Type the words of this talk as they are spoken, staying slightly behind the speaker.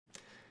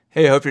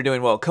Hey, I hope you're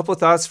doing well. A couple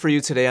of thoughts for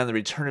you today on the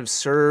return of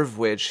serve,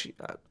 which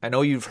I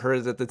know you've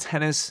heard that the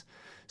tennis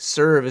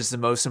serve is the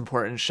most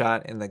important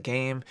shot in the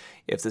game.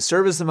 If the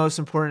serve is the most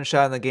important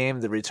shot in the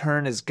game, the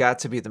return has got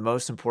to be the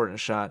most important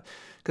shot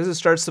because it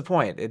starts the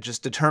point. It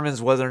just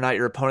determines whether or not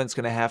your opponent's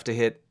going to have to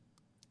hit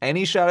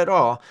any shot at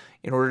all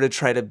in order to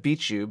try to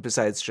beat you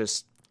besides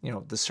just,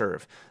 the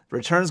serve. The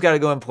return's got to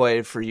go in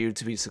play for you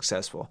to be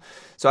successful.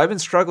 So I've been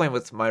struggling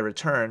with my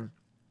return.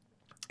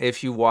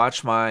 If you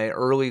watch my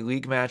early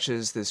league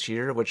matches this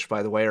year, which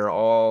by the way are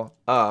all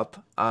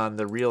up on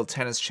the Real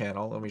Tennis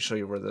channel, let me show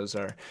you where those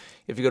are.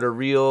 If you go to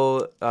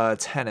Real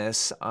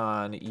Tennis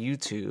on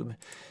YouTube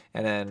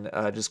and then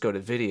just go to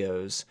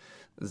videos,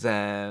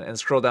 and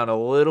scroll down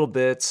a little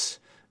bit,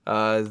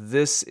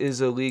 this is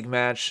a league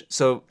match.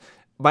 So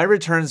my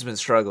return's been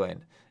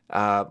struggling.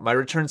 My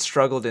return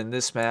struggled in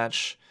this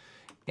match,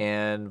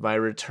 and my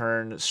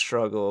return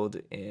struggled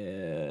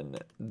in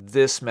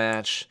this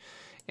match.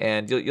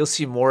 And you'll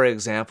see more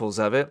examples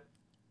of it.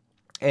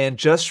 And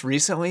just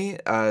recently,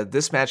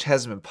 this match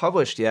hasn't been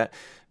published yet,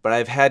 but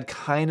I've had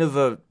kind of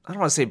I don't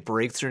want to say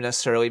breakthrough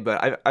necessarily,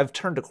 but I've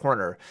turned a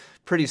corner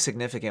pretty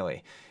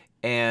significantly.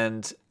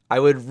 And I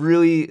would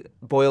really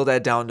boil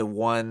that down to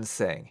one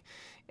thing.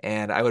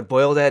 And I would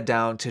boil that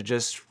down to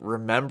just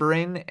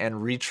remembering and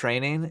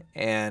retraining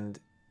and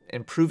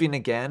improving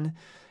again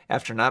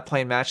after not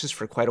playing matches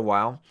for quite a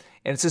while.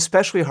 And it's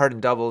especially hard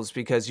in doubles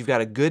because you've got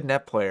a good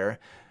net player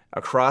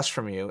across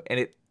from you,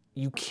 and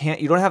you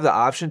don't have the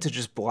option to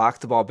just block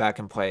the ball back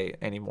and play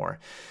anymore.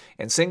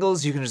 In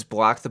singles, you can just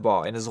block the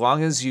ball, and as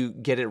long as you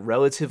get it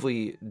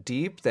relatively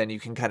deep, then you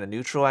can kind of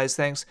neutralize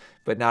things,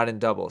 but not in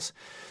doubles.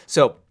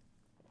 So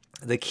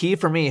the key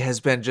for me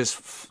has been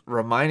just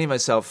reminding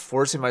myself,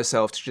 forcing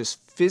myself to just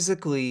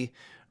physically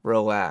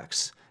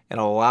relax and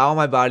allow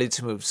my body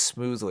to move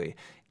smoothly.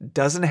 It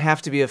doesn't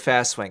have to be a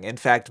fast swing. In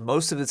fact,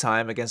 most of the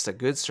time against a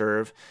good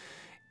serve,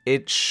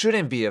 it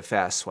shouldn't be a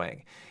fast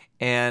swing.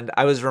 And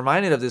I was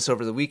reminded of this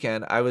over the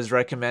weekend. I was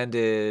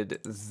recommended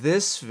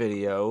this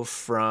video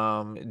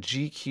from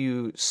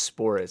GQ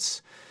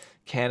Sports.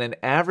 Can an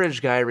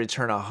average guy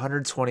return a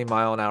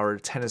 120-mile-an-hour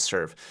tennis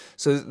serve?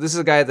 So this is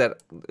a guy that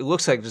it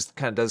looks like just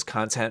kind of does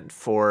content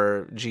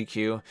for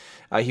GQ.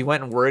 He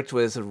went and worked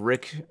with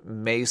Rick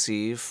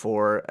Macci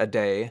for a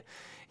day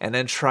and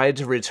then tried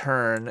to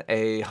return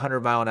a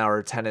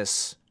 100-mile-an-hour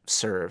tennis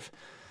serve.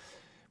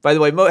 By the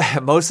way,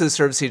 most of the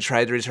serves he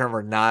tried to return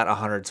were not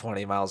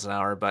 120 miles an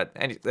hour, but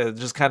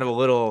just kind of a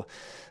little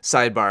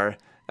sidebar,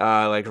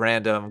 like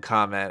random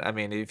comment. I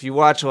mean, if you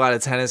watch a lot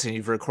of tennis and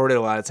you've recorded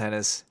a lot of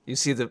tennis, you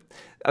see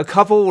a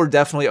couple were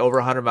definitely over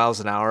 100 miles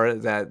an hour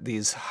that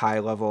these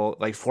high-level,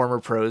 like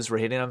former pros were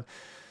hitting them.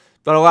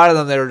 But a lot of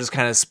them, they were just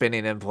kind of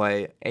spinning in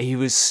play. And he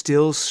was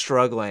still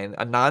struggling,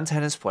 a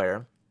non-tennis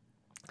player,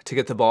 to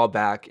get the ball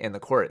back in the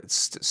court.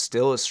 It's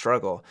still a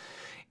struggle.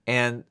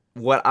 And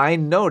what I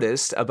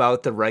noticed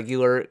about the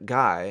regular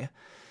guy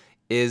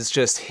is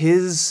just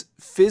his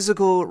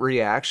physical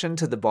reaction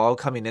to the ball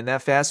coming in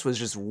that fast was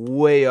just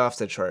way off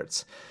the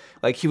charts.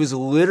 Like he was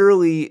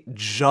literally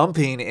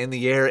jumping in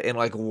the air and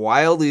like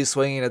wildly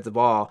swinging at the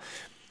ball,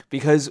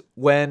 because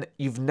when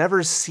you've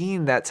never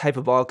seen that type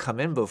of ball come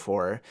in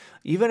before,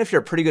 even if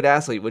you're a pretty good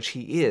athlete, which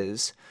he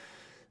is,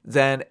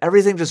 then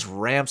everything just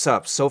ramps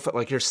up so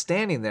like you're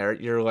standing there,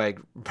 you're like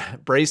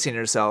bracing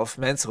yourself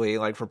mentally,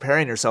 like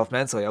preparing yourself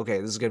mentally.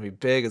 Okay, this is going to be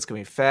big. It's going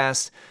to be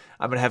fast.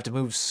 I'm going to have to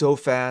move so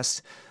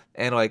fast.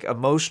 And like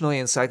emotionally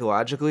and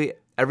psychologically,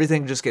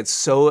 everything just gets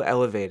so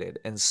elevated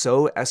and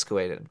so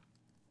escalated.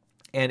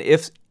 And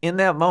if in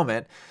that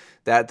moment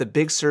that the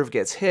big serve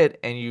gets hit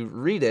and you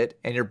read it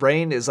and your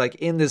brain is like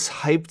in this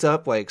hyped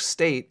up like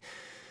state,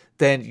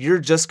 then you're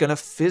just going to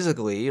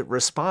physically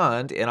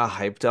respond in a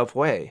hyped up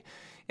way.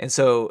 And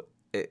so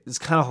it's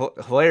kind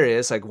of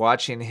hilarious, like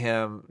watching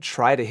him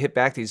try to hit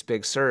back these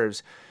big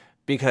serves,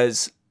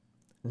 because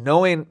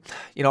knowing,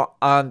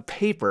 on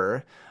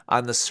paper,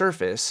 on the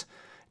surface,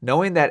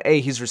 knowing that A,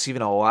 he's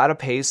receiving a lot of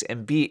pace,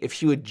 and B, if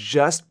he would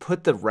just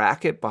put the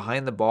racket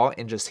behind the ball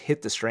and just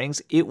hit the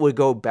strings, it would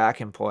go back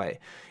in play.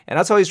 And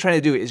that's all he's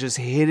trying to do, is just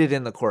hit it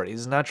in the court.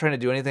 He's not trying to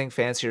do anything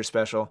fancy or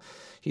special.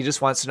 He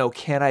just wants to know,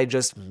 can I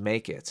just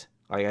make it?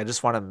 Like, I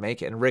just want to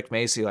make it. And Rick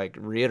Macci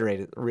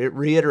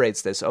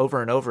reiterates this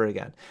over and over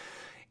again.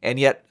 And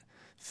yet,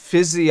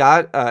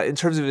 in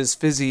terms of his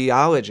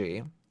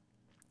physiology,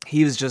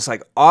 he was just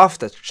like off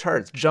the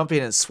charts,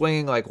 jumping and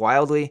swinging like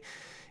wildly.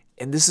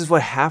 And this is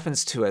what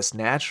happens to us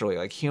naturally.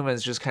 Like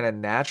humans just kind of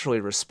naturally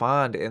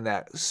respond in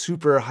that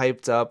super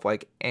hyped up,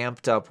 like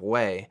amped up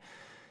way.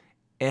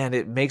 And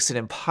it makes it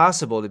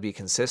impossible to be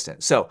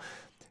consistent. So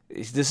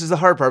this is the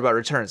hard part about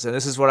returns. And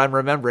this is what I'm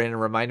remembering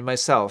and reminding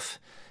myself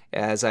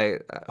as I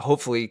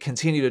hopefully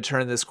continue to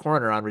turn this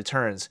corner on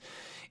returns,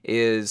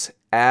 is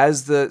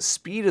as the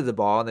speed of the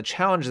ball and the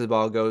challenge of the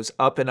ball goes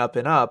up and up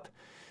and up,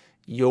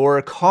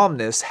 your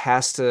calmness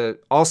has to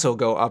also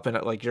go up,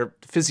 and like your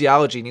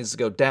physiology needs to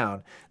go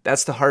down.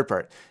 That's the hard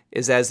part,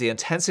 is as the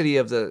intensity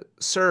of the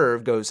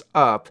serve goes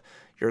up,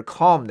 your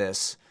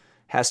calmness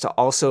has to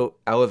also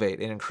elevate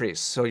and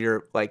increase. So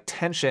your like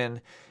tension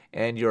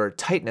and your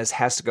tightness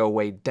has to go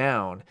way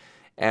down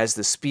as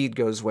the speed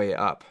goes way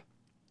up.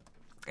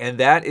 And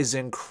that is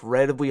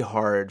incredibly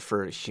hard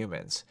for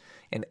humans.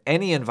 In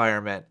any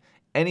environment,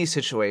 any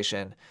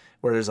situation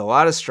where there's a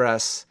lot of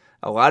stress,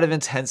 a lot of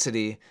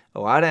intensity, a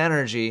lot of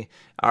energy,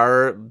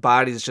 our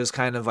bodies just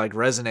kind of like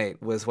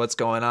resonate with what's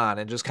going on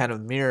and just kind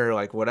of mirror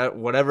like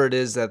whatever it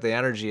is that the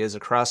energy is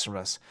across from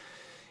us.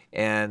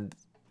 And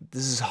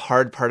this is the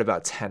hard part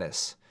about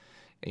tennis.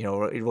 You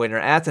know, when you're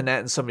at the net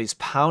and somebody's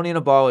pounding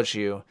a ball at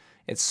you,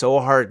 it's so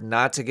hard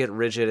not to get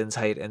rigid and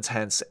tight and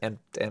tense and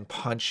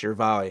punch your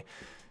volley.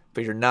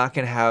 But you're not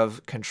going to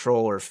have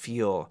control or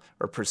feel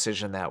or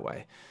precision that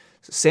way.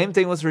 So same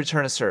thing with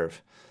return of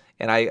serve.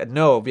 And I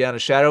know beyond a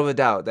shadow of a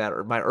doubt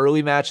that my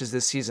early matches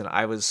this season,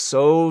 I was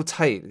so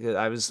tight.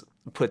 I was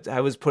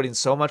putting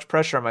so much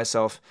pressure on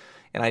myself,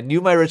 and I knew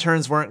my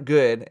returns weren't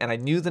good, and I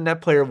knew the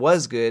net player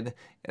was good,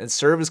 and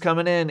serve is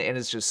coming in, and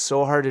it's just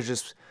so hard to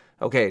just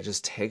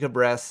take a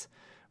breath,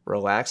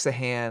 relax the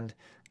hand,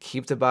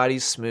 keep the body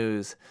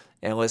smooth,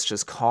 and let's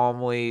just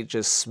calmly,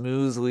 just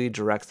smoothly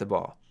direct the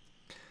ball.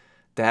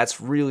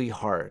 That's really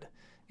hard.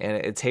 And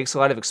it takes a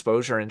lot of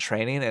exposure and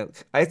training. And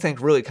I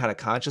think really kind of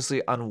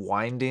consciously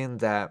unwinding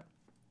that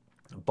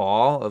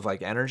ball of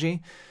like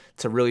energy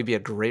to really be a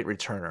great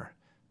returner.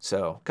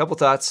 So a couple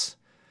thoughts.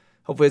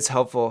 Hopefully it's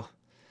helpful.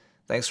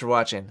 Thanks for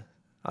watching.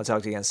 I'll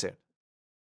talk to you again soon.